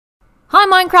Hi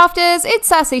Minecrafters, it's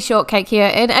Sassy Shortcake here,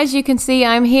 and as you can see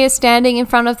I'm here standing in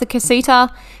front of the casita.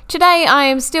 Today I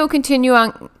am still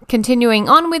continuing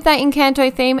on with that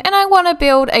Encanto theme, and I want to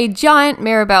build a giant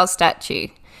Mirabel statue.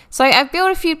 So I've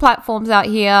built a few platforms out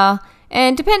here,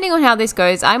 and depending on how this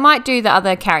goes I might do the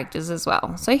other characters as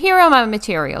well. So here are my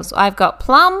materials. I've got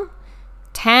plum,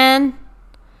 tan,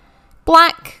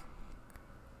 black,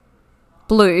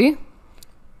 blue,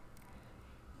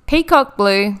 peacock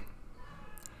blue,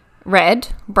 red,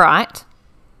 bright,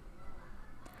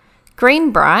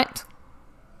 green, bright,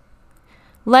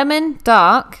 lemon,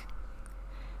 dark,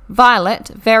 violet,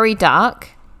 very dark,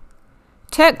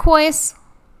 turquoise,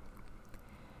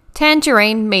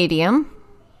 tangerine, medium,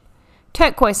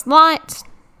 turquoise, light,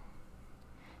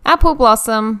 apple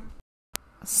blossom,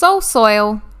 soul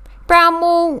soil, brown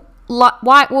wool,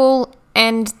 white wool,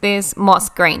 and there's moss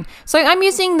green. So I'm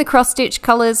using the cross stitch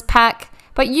colors pack,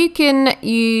 but you can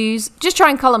just try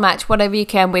and color match whatever you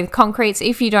can with concretes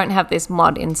if you don't have this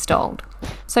mod installed.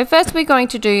 So first we're going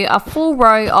to do a full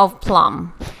row of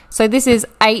plum. So this is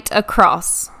 8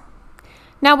 across.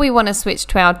 Now we want to switch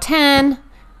to our tan,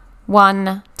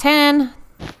 1 tan,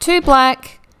 2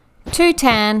 black, 2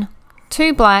 tan,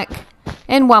 2 black,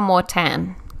 and 1 more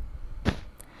tan.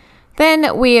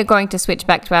 Then we are going to switch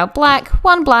back to our black,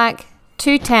 1 black,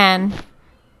 2 tan,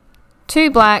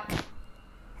 2 black,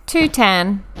 2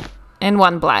 tan, and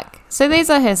 1 black. So these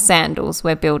are her sandals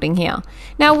we're building here.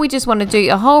 Now we just want to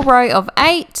do a whole row of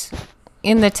 8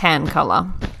 in the tan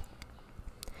color.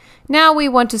 Now we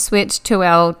want to switch to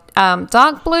our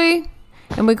dark blue,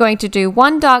 and we're going to do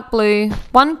 1 dark blue,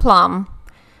 1 plum,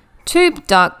 2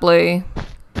 dark blue,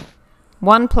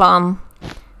 1 plum,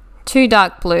 2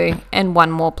 dark blue, and 1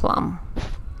 more plum,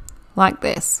 like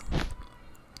this.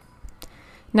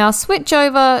 Now switch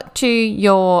over to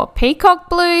your peacock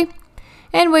blue,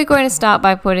 and we're going to start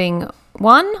by putting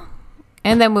 1,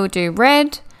 and then we'll do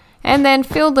red, and then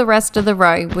fill the rest of the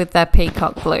row with that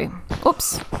peacock blue.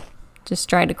 Oops, just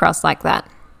straight across like that.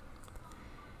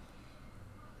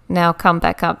 Now come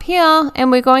back up here, and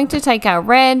we're going to take our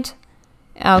red,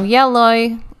 our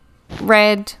yellow,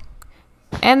 red,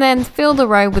 and then fill the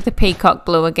row with the peacock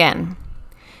blue again.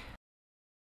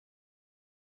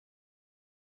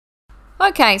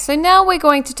 Okay, so now we're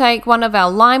going to take one of our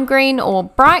lime green or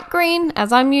bright green,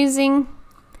 as I'm using.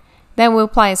 Then we'll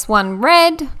place 1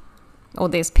 red, or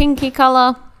this pinky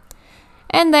color,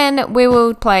 and then we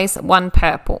will place 1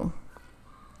 purple,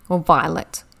 or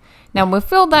violet. Now we'll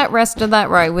fill that rest of that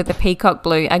row with the peacock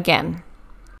blue again.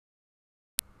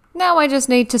 Now I just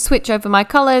need to switch over my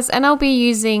colors, and I'll be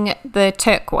using the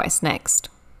turquoise next.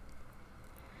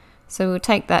 So we'll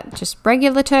take that just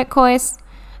regular turquoise,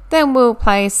 then we'll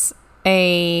place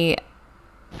a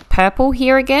purple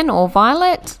here again, or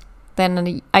violet,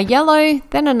 then a yellow,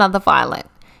 then another violet,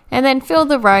 and then fill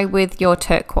the row with your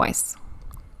turquoise.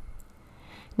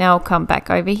 Now I'll come back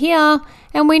over here,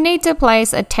 and we need to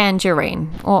place a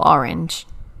tangerine or orange.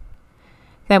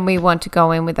 Then we want to go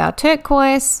in with our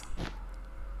turquoise,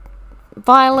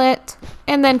 violet,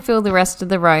 and then fill the rest of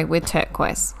the row with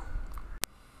turquoise.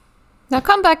 Now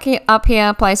come back up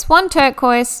here, place 1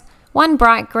 turquoise, 1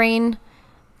 bright green,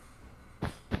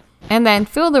 and then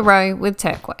fill the row with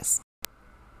turquoise.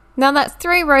 Now that's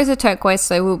 3 rows of turquoise,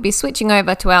 so we'll be switching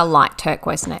over to our light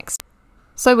turquoise next.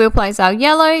 So we'll place our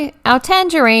yellow, our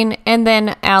tangerine, and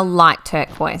then our light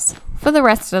turquoise for the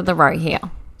rest of the row here.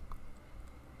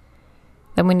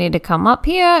 Then we need to come up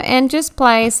here and just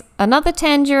place another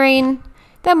tangerine,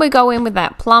 then we go in with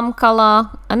that plum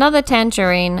color, another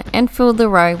tangerine, and fill the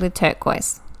row with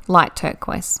turquoise, light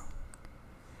turquoise.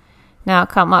 Now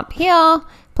come up here,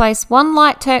 place 1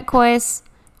 light turquoise,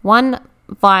 1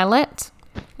 violet,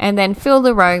 and then fill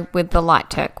the row with the light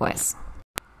turquoise.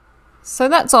 So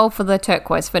that's all for the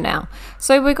turquoise for now.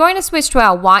 So we're going to switch to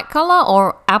our white color,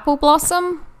 or apple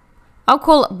blossom. I'll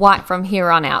call it white from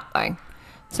here on out though.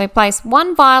 So place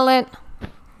 1 violet,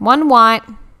 1 white,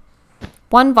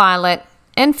 1 violet,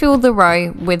 and fill the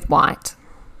row with white.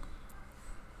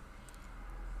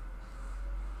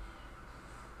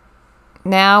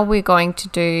 Now we're going to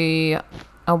do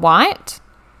a white,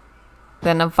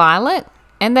 then a violet,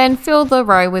 and then fill the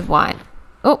row with white.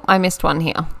 Oh, I missed one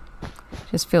here.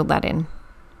 Just fill that in.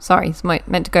 Sorry, it's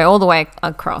meant to go all the way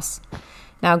across.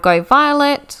 Now go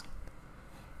violet,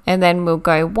 and then we'll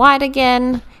go white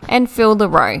again, and fill the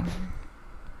row.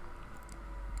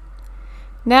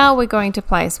 Now we're going to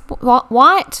place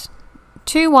white,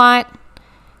 2 white,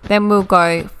 then we'll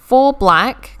go 4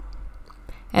 black,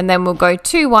 and then we'll go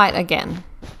 2 white again.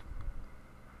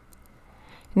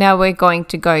 Now we're going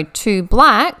to go 2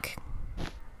 black,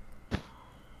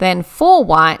 then 4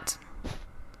 white,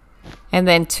 and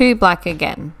then 2 black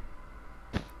again.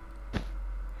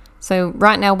 So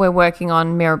right now we're working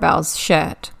on Mirabel's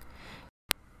shirt.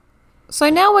 So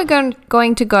now we're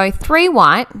going to go 3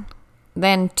 white,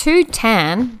 then 2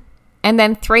 tan, and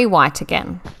then 3 white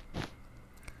again.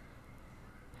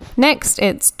 Next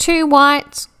it's 2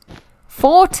 white,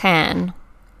 4 tan,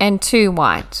 and 2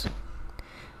 white.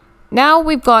 Now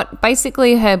we've got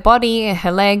basically her body,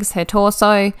 her legs, her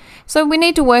torso, so we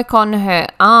need to work on her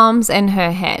arms and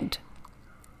her head.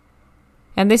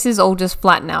 And this is all just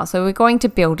flat now, so we're going to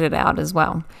build it out as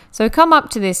well. So we come up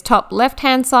to this top left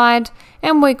hand side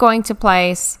and we're going to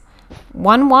place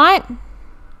 1 white,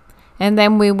 and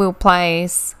then we will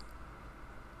place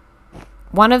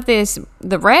one of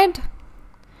the red,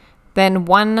 then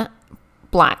 1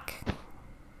 black.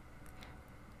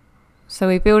 So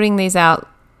we're building these out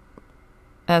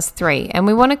as 3, and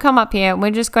we want to come up here and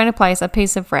we're just going to place a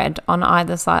piece of red on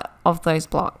either side of those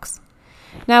blocks.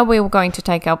 Now we're going to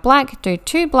take our black, do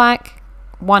 2 black,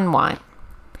 1 white.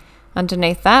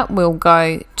 Underneath that we'll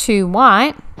go 2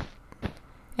 white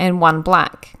and 1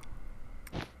 black.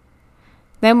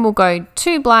 Then we'll go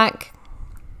 2 black,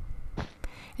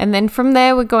 and then from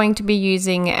there we're going to be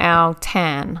using our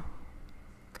tan.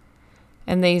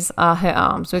 And these are her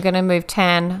arms. We're going to move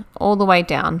tan all the way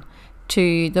down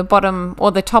to the bottom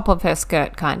or the top of her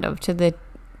skirt, kind of to the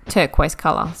turquoise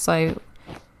color. So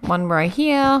 1 row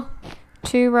here,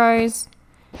 2 rows,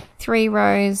 3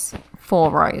 rows,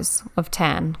 4 rows of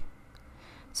tan.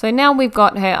 So now we've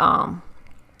got her arm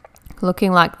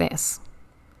looking like this.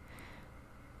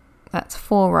 That's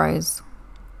 4 rows,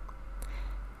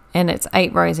 and it's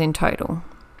 8 rows in total.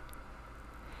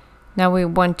 Now we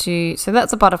want to, so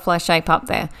that's a butterfly shape up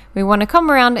there. We want to come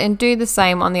around and do the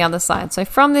same on the other side. So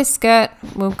from this skirt,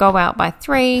 we'll go out by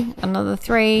 3, another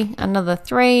 3, another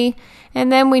 3,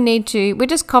 and then we're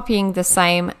just copying the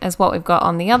same as what we've got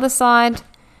on the other side.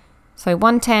 So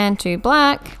 1 tan, 2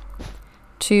 black,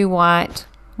 2 white,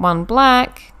 1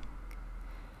 black,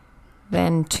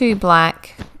 then 2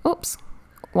 black,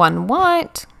 1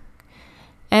 white,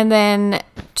 and then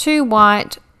 2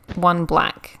 white, 1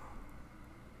 black.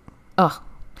 Oh,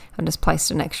 I just placed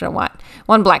an extra white.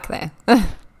 1 black there.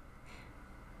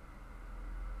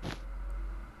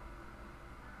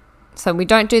 So we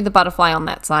don't do the butterfly on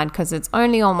that side because it's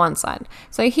only on one side.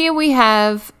 So here we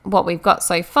have what we've got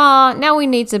so far. Now we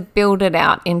need to build it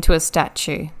out into a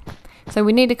statue. So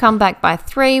we need to come back by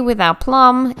 3 with our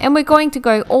plum, and we're going to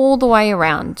go all the way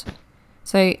around.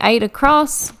 So 8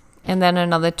 across and then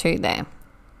another 2 there.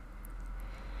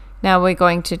 Now we're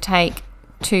going to take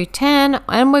 2 tan,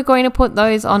 and we're going to put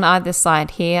those on either side,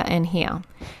 here and here.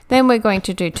 Then we're going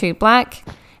to do 2 black,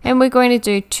 and we're going to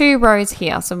do 2 rows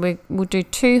here. So we'll do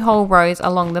 2 whole rows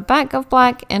along the back of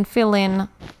black and fill in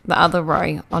the other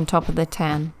row on top of the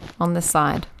tan on the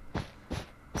side.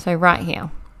 So right here.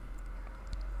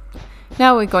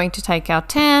 Now we're going to take our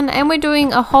tan, and we're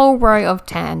doing a whole row of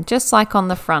tan, just like on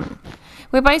the front.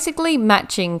 We're basically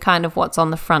matching kind of what's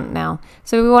on the front now.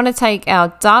 So we want to take our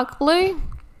dark blue,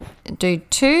 do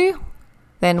 2,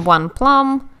 then 1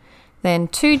 plum, then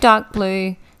 2 dark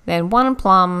blue, then 1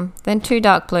 plum, then 2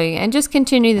 dark blue, and just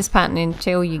continue this pattern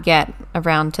until you get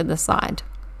around to the side.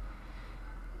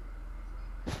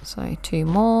 So 2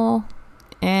 more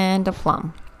and a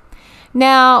plum.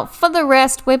 Now for the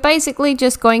rest, we're basically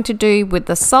just going to do with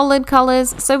the solid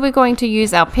colors. So we're going to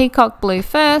use our peacock blue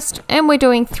first, and we're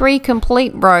doing 3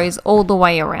 complete rows all the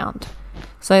way around.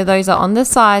 So those are on the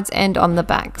sides and on the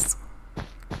backs.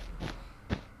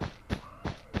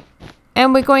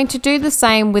 And we're going to do the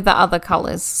same with the other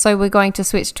colors. So we're going to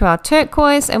switch to our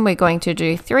turquoise, and we're going to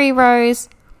do 3 rows.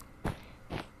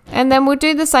 And then we'll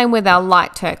do the same with our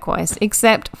light turquoise,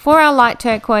 except for our light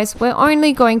turquoise, we're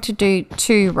only going to do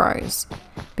 2 rows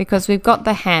because we've got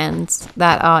the hands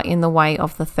that are in the way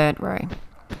of the 3rd row.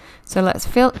 So let's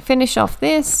finish off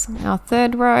this, our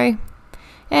 3rd row,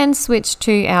 and switch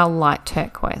to our light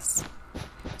turquoise.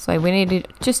 So we need to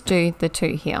just do the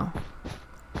 2 here.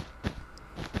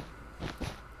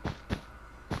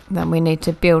 Then we need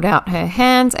to build out her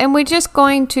hands, and we're just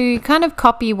going to kind of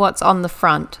copy what's on the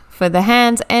front for the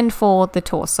hands and for the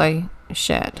torso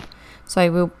shirt. So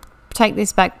we'll take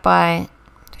this back by,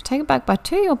 take it back by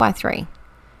 2 or by 3?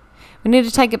 We need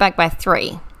to take it back by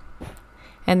 3,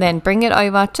 and then bring it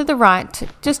over to the right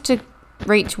just to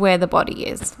reach where the body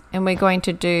is. And we're going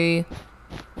to do,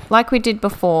 like we did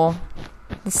before,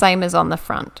 the same as on the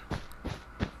front.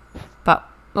 But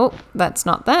oh, that's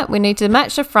not that. We need to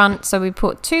match the front, so we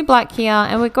put 2 black here,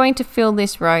 and we're going to fill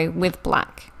this row with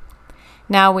black.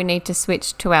 Now we need to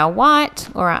switch to our white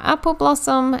or our apple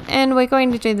blossom, and we're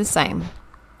going to do the same.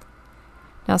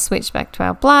 Now switch back to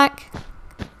our black,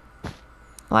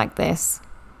 like this.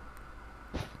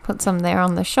 Put some there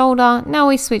on the shoulder. Now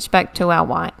we switch back to our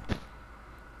white.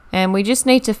 And we just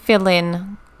need to fill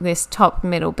in this top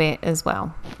middle bit as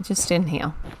well, just in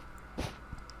here.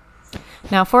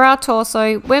 Now for our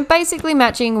torso, we're basically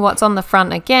matching what's on the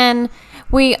front again.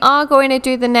 We are going to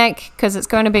do the neck because it's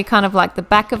going to be kind of like the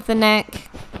back of the neck.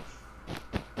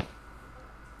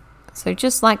 So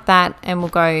just like that, and we'll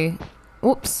go,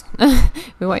 whoops,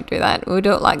 we won't do that. We'll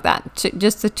do it like that,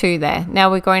 just the two there.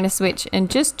 Now we're going to switch and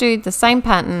just do the same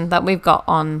pattern that we've got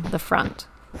on the front.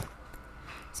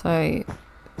 So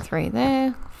 3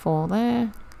 there, 4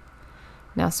 there.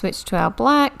 Now switch to our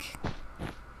black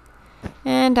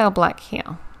and our black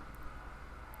here.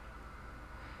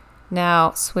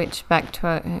 Now switch back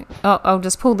to, I'll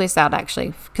just pull this out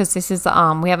actually, because this is the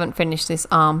arm. We haven't finished this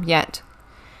arm yet.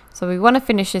 So we want to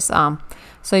finish this arm.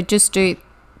 So just do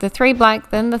the 3 black,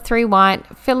 then the 3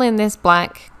 white, fill in this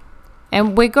black.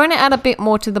 And we're going to add a bit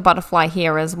more to the butterfly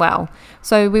here as well.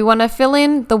 So we want to fill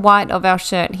in the white of our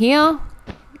shirt here.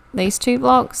 These 2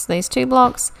 blocks, these 2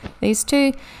 blocks, these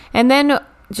 2. And then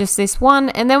just this one.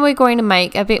 And then we're going to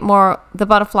make a bit more, the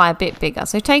butterfly a bit bigger.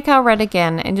 So take our red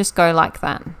again and just go like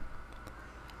that.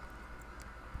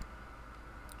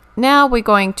 Now we're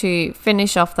going to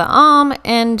finish off the arm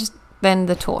and then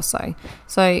the torso.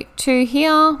 So 2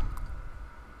 here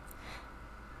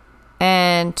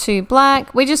and 2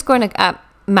 black. We're just going to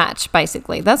match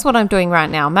basically. That's what I'm doing right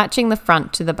now, matching the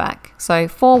front to the back. So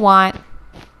 4 white.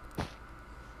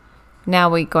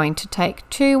 Now we're going to take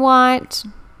 2 white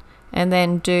and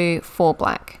then do 4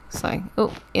 black. So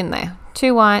in there,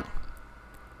 2 white,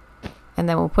 and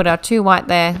then we'll put our 2 white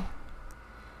there.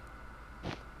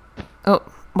 Oh,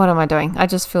 what am I doing? I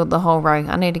just filled the whole row.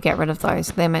 I need to get rid of those.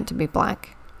 They're meant to be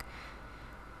black.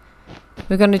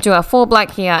 We're going to do our 4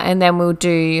 black here, and then we'll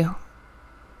do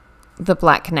the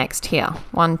black next here.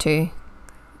 1, 2,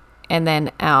 and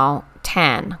then our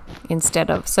tan instead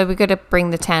of. So we're going to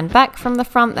bring the tan back from the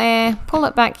front there, pull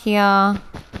it back here,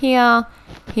 here,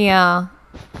 here,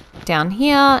 down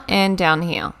here, and down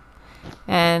here.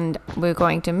 And we're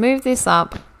going to move this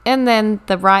up, and then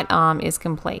the right arm is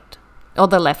complete. Or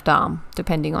the left arm,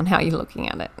 depending on how you're looking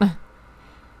at it.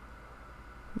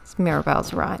 It's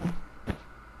Mirabel's right.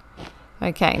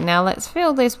 Okay, now let's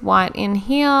fill this white in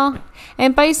here.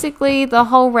 And basically the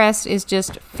whole rest is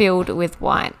just filled with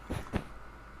white.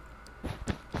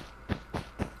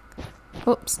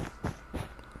 Oops.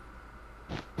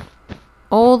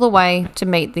 All the way to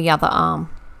meet the other arm.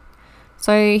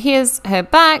 So here's her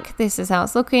back. This is how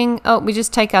it's looking. Oh, we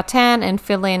just take our tan and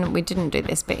fill in. We didn't do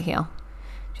this bit here.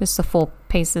 Just the 4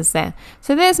 pieces there.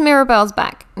 So there's Mirabel's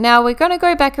back. Now we're going to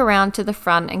go back around to the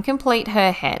front and complete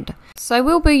her head. So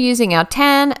we'll be using our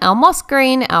tan, our moss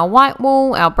green, our white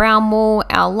wool, our brown wool,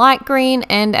 our light green,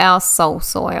 and our soul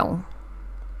soil.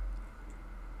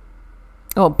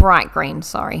 Or bright green,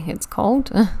 sorry, it's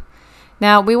called.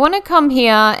 Now we want to come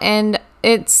here, and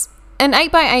it's an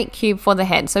 8x8 cube for the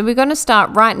head. So we're going to start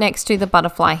right next to the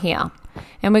butterfly here.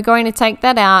 And we're going to take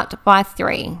that out by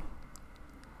 3.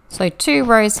 So 2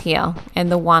 rows here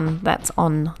and the 1 that's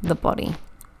on the body.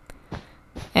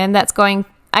 And that's going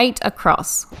 8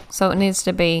 across. So it needs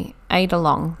to be 8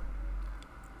 along.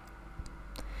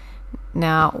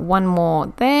 Now 1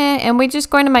 more there, and we're just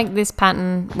going to make this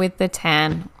pattern with the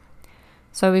tan.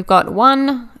 So we've got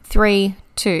 1, 3,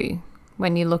 2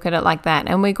 when you look at it like that.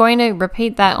 And we're going to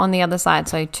repeat that on the other side.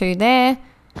 So 2 there,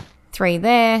 3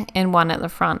 there, and 1 at the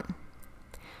front.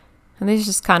 And this is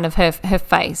just kind of her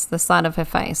face, the side of her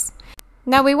face.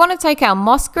 Now we want to take our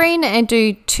moss green and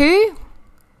do 2.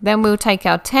 Then we'll take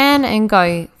our tan and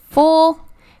go 4.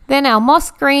 Then our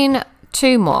moss green,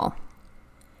 2 more.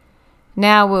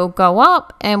 Now we'll go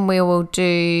up and we will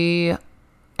do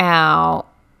our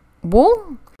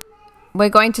wool. We're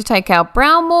going to take our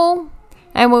brown wool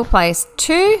and we'll place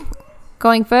 2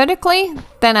 going vertically.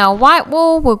 Then our white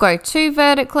wool will go 2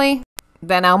 vertically.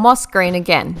 Then our moss green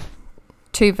again.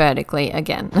 2 vertically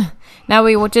again. Now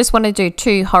we will just want to do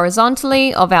 2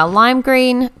 horizontally of our lime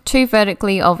green, 2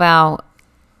 vertically of our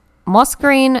moss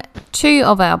green, 2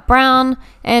 of our brown,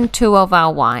 and 2 of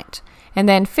our white. And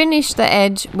then finish the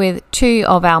edge with 2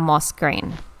 of our moss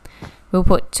green. We'll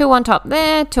put 2 on top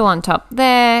there, 2 on top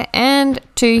there, and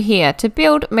 2 here to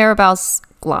build Mirabel's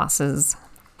glasses.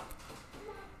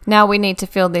 Now we need to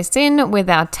fill this in with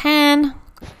our tan.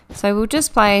 So we'll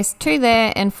just place 2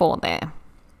 there and 4 there.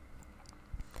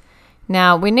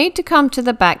 Now we need to come to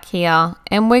the back here,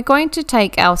 and we're going to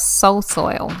take our soul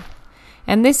soil.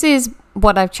 And this is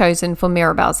what I've chosen for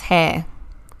Mirabel's hair.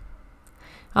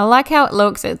 I like how it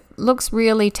looks. It looks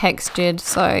really textured,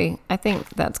 so I think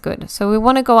that's good. So we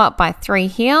want to go up by 3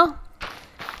 here.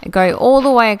 go all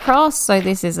the way across. So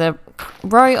this is a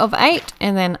row of 8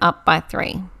 and then up by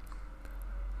 3.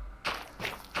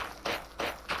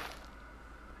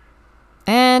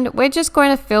 And we're just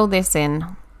going to fill this in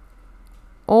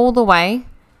all the way.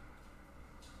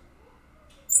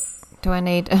 Do I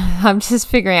need, I'm just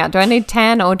figuring out, do I need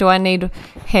tan or do I need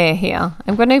hair here?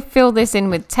 I'm going to fill this in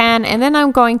with tan and then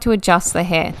I'm going to adjust the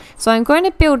hair. So I'm going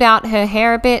to build out her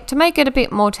hair a bit to make it a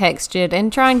bit more textured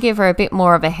and try and give her a bit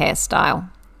more of a hairstyle.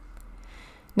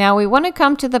 Now we want to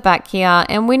come to the back here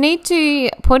and we need to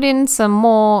put in some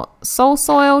more soul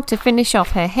soil to finish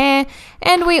off her hair,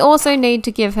 and we also need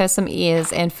to give her some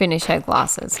ears and finish her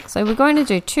glasses. So we're going to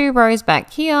do 2 rows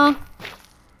back here.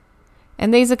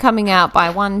 And these are coming out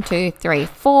by 1, 2, 3,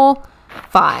 4,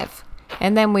 5.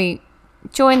 And then we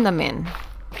join them in.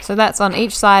 So that's on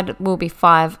each side will be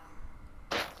 5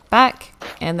 back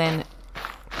and then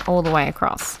all the way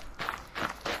across.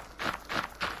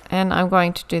 And I'm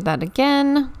going to do that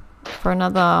again for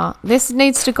another. This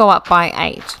needs to go up by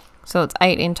 8. So it's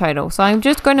 8 in total. So I'm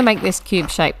just going to make this cube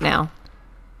shape now.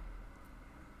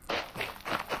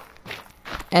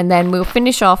 And then we'll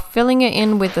finish off filling it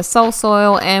in with the soul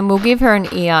soil, and we'll give her an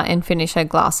ear and finish her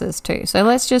glasses too. So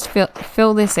let's just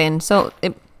fill this in. So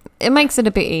it makes it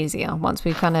a bit easier once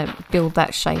we kind of build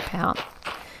that shape out.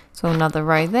 So another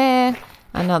row there,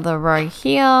 another row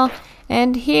here,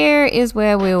 and here is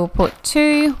where we'll put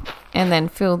 2 and then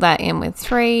fill that in with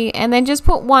 3 and then just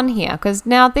put 1 here, because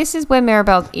now this is where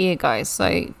Mirabel's ear goes.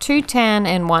 So 2 tan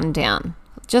and 1 down,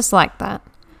 just like that.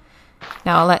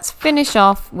 Now let's finish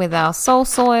off with our soul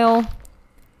soil.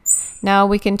 Now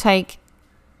we can take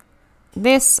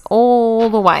this all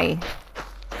the way.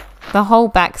 The whole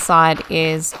back side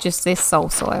is just this soul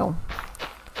soil.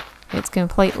 It's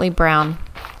completely brown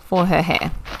for her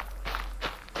hair.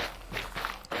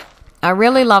 I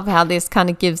really love how this kind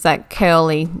of gives that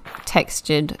curly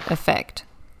textured effect.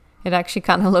 It actually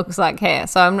kind of looks like hair.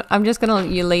 So I'm just going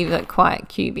to leave it quite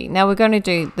cubey. Now we're going to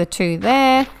do the 2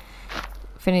 there.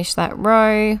 Finish that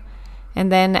row,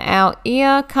 and then our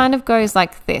ear kind of goes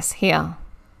like this here.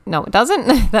 No, it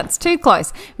doesn't. That's too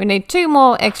close. We need 2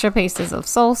 more extra pieces of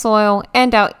soul soil,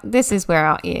 and this is where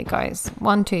our ear goes.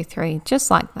 1, 2, 3, just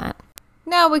like that.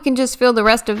 Now we can just fill the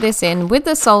rest of this in with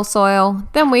the soul soil.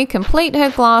 Then we complete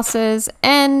her glasses,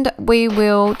 and we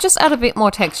will just add a bit more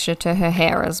texture to her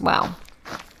hair as well.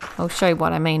 I'll show you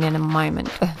what I mean in a moment.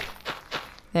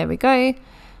 There we go.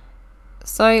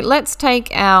 So let's take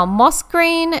our moss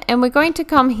green and we're going to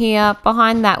come here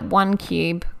behind that 1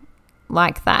 cube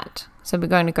like that. So we're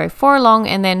going to go 4 along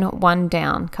and then 1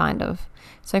 down kind of.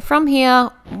 So from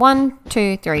here, 1,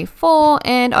 2, 3, 4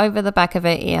 and over the back of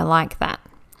her ear like that.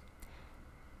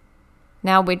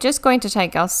 Now we're just going to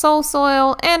take our soul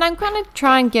soil and I'm going to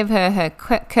try and give her her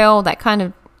curl that kind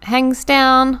of hangs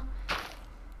down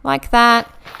like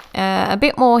that. A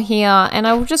bit more here, and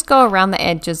I will just go around the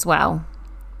edge as well.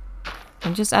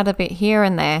 And just add a bit here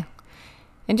and there.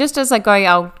 And just as I go,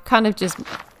 I'll kind of just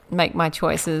make my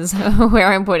choices where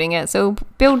I'm putting it. So we'll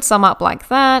build some up like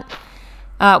that.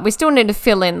 We still need to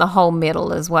fill in the whole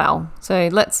middle as well. So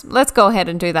let's go ahead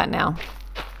and do that now.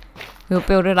 We'll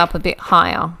build it up a bit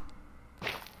higher.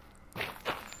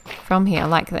 From here,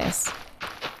 like this.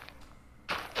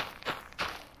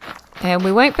 And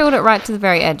we won't build it right to the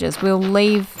very edges. We'll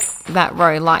leave that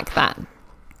row like that.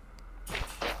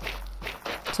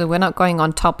 So we're not going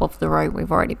on top of the row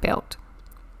we've already built.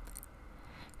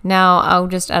 Now I'll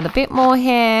just add a bit more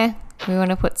hair. We want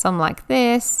to put some like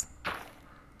this.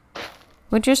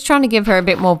 We're just trying to give her a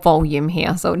bit more volume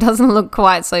here so it doesn't look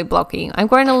quite so blocky. I'm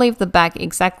going to leave the back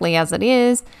exactly as it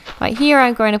is, but here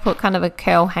I'm going to put kind of a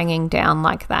curl hanging down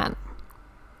like that.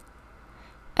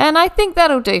 And I think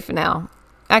that'll do for now.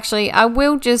 Actually, I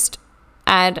will just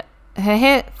add,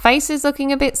 her face is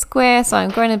looking a bit square, so I'm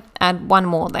going to add 1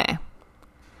 more there.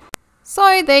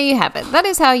 So there you have it. That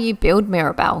is how you build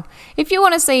Mirabel. If you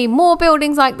want to see more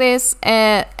buildings like this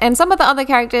and some of the other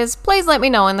characters, please let me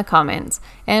know in the comments.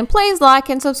 And please like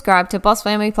and subscribe to Boss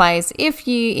Family Plays if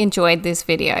you enjoyed this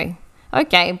video.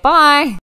 Okay, bye!